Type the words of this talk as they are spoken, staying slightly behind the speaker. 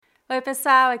Oi,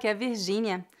 pessoal, aqui é a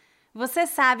Virgínia. Você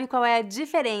sabe qual é a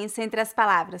diferença entre as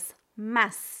palavras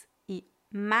mas e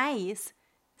mais?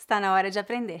 Está na hora de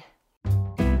aprender.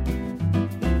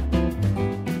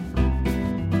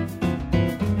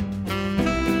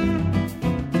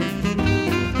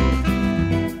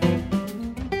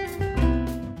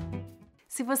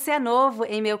 Se você é novo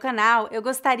em meu canal, eu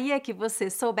gostaria que você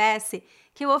soubesse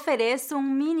que eu ofereço um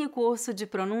mini curso de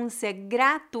pronúncia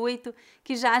gratuito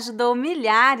que já ajudou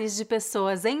milhares de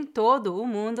pessoas em todo o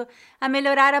mundo a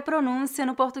melhorar a pronúncia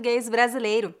no português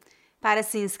brasileiro. Para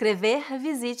se inscrever,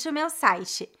 visite o meu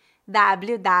site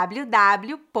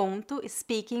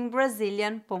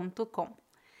www.speakingbrazilian.com.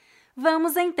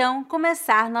 Vamos então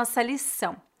começar nossa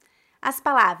lição. As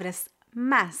palavras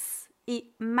mas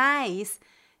e mais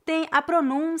têm a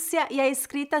pronúncia e a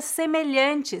escrita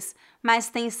semelhantes, mas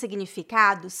têm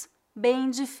significados bem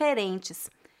diferentes.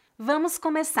 Vamos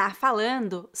começar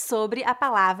falando sobre a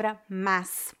palavra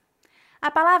mas. A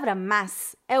palavra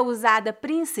mas é usada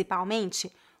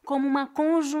principalmente como uma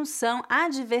conjunção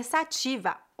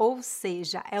adversativa, ou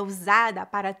seja, é usada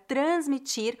para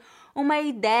transmitir uma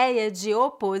ideia de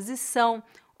oposição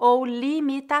ou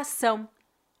limitação.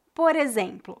 Por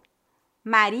exemplo,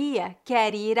 Maria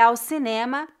quer ir ao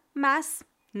cinema, mas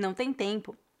não tem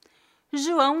tempo.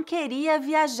 João queria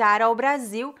viajar ao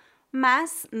Brasil,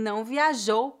 mas não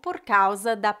viajou por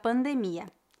causa da pandemia.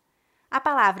 A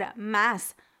palavra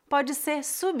mas pode ser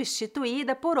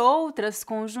substituída por outras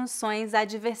conjunções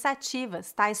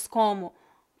adversativas, tais como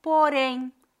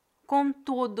porém,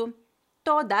 contudo,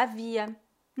 todavia,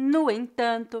 no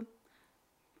entanto.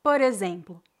 Por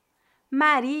exemplo,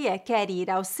 Maria quer ir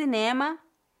ao cinema,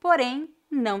 porém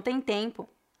não tem tempo.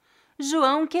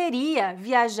 João queria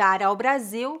viajar ao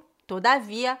Brasil,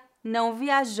 todavia não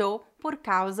viajou por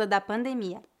causa da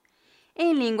pandemia.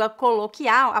 Em língua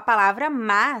coloquial, a palavra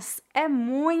mas é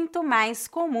muito mais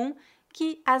comum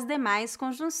que as demais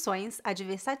conjunções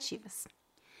adversativas.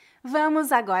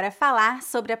 Vamos agora falar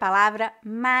sobre a palavra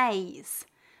mais.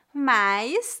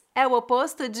 Mais é o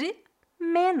oposto de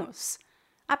menos.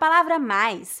 A palavra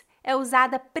mais é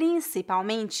usada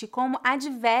principalmente como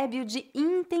advérbio de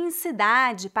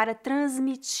intensidade para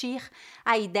transmitir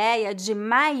a ideia de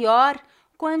maior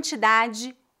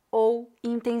quantidade ou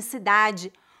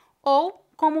intensidade, ou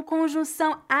como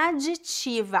conjunção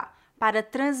aditiva para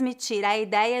transmitir a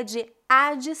ideia de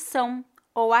adição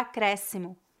ou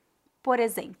acréscimo. Por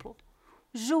exemplo,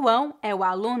 João é o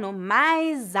aluno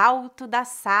mais alto da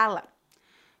sala.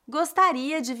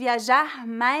 Gostaria de viajar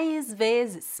mais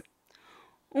vezes.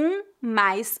 1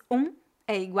 mais 1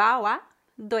 é igual a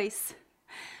 2.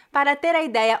 Para ter a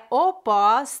ideia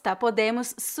oposta,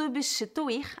 podemos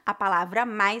substituir a palavra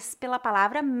mais pela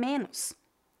palavra menos.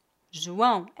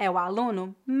 João é o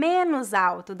aluno menos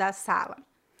alto da sala.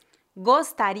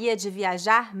 Gostaria de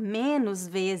viajar menos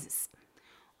vezes.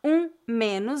 1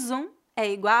 menos 1 é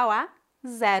igual a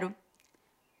 0.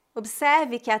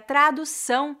 Observe que a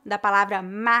tradução da palavra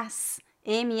mas,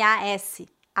 M-A-S,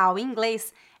 ao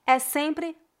inglês é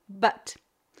sempre but.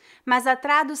 Mas a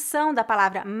tradução da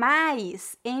palavra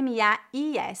mais,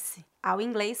 M-A-I-S, ao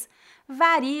inglês,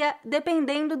 varia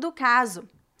dependendo do caso.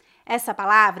 Essa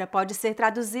palavra pode ser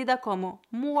traduzida como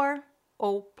more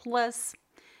ou plus.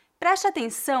 Preste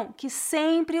atenção que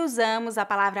sempre usamos a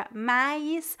palavra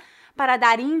mais para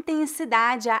dar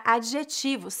intensidade a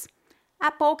adjetivos.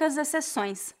 Há poucas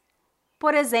exceções.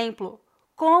 Por exemplo,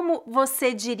 como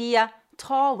você diria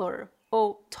taller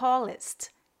ou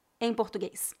tallest em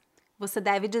português? Você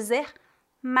deve dizer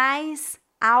mais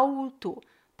alto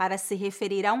para se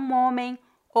referir a um homem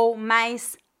ou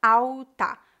mais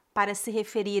alta para se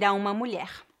referir a uma mulher.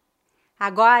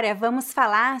 Agora vamos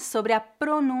falar sobre a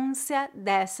pronúncia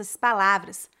dessas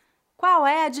palavras. Qual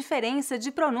é a diferença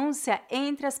de pronúncia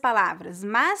entre as palavras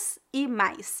mas e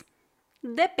mais?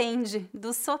 Depende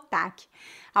do sotaque.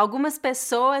 Algumas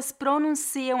pessoas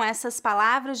pronunciam essas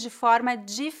palavras de forma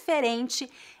diferente,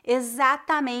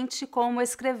 exatamente como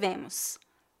escrevemos.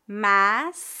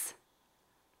 Mas,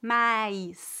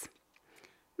 mais.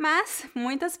 Mas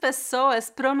muitas pessoas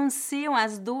pronunciam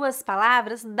as duas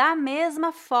palavras da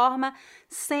mesma forma,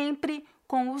 sempre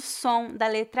com o som da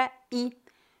letra I.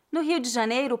 No Rio de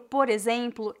Janeiro, por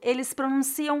exemplo, eles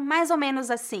pronunciam mais ou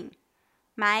menos assim: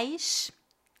 mais.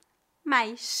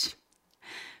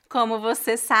 Como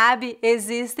você sabe,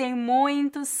 existem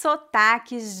muitos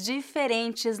sotaques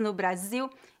diferentes no Brasil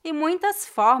e muitas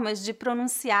formas de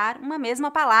pronunciar uma mesma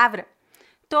palavra.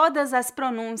 Todas as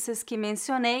pronúncias que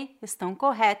mencionei estão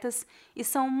corretas e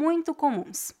são muito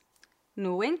comuns.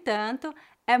 No entanto,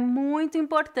 é muito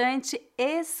importante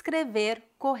escrever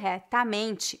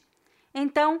corretamente.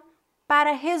 Então,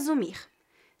 para resumir,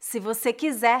 Se você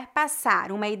quiser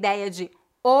passar uma ideia de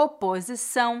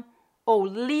oposição ou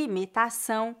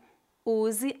limitação,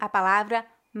 use a palavra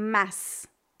mas,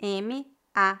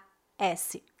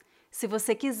 M-A-S. Se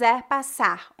você quiser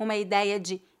passar uma ideia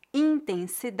de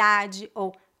intensidade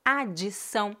ou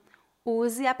adição,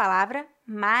 use a palavra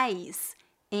mais,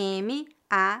 M-A-I-S.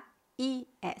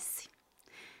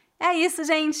 É isso,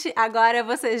 gente! Agora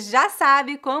você já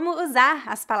sabe como usar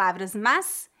as palavras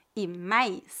mas e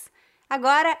mais.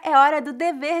 Agora é hora do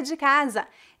dever de casa.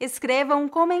 Escreva um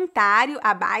comentário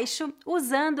abaixo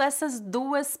usando essas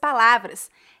duas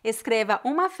palavras. Escreva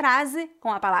uma frase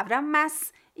com a palavra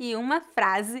mas e uma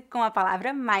frase com a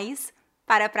palavra mais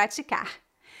para praticar.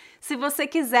 Se você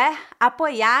quiser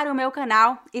apoiar o meu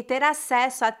canal e ter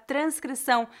acesso à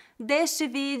transcrição deste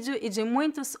vídeo e de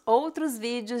muitos outros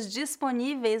vídeos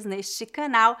disponíveis neste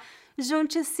canal,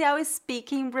 junte-se ao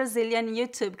Speaking Brazilian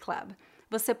YouTube Club.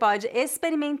 Você pode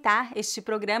experimentar este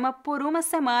programa por uma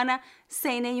semana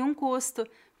sem nenhum custo.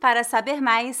 Para saber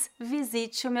mais,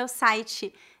 visite o meu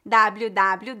site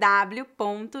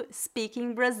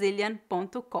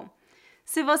www.speakingbrazilian.com.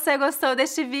 Se você gostou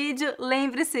deste vídeo,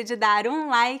 lembre-se de dar um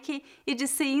like e de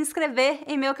se inscrever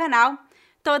em meu canal.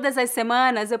 Todas as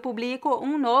semanas eu publico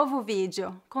um novo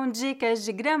vídeo com dicas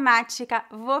de gramática,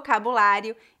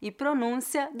 vocabulário e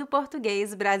pronúncia do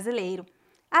português brasileiro.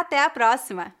 Até a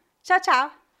próxima! Tchau,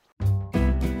 tchau!